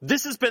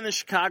This has been the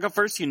Chicago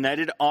First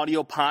United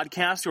audio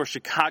podcast, your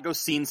Chicago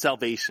Scene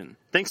Salvation.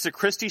 Thanks to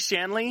Christy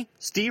Shanley,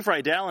 Steve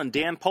Rydell, and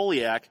Dan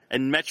Poliak,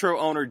 and Metro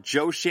owner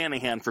Joe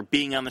Shanahan for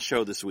being on the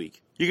show this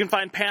week. You can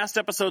find past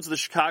episodes of the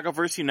Chicago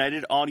First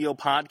United audio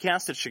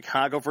podcast at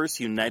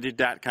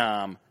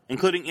chicagoverseunited.com,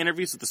 including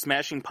interviews with the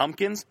Smashing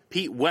Pumpkins,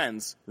 Pete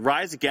Wentz,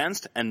 Rise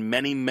Against, and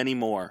many, many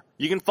more.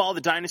 You can follow the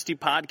Dynasty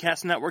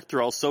Podcast Network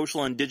through all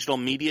social and digital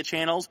media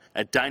channels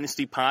at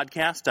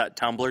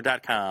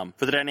dynastypodcast.tumblr.com.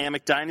 For the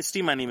Dynamic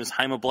Dynasty, my name is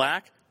Jaime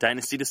Black.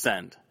 Dynasty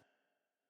Descend.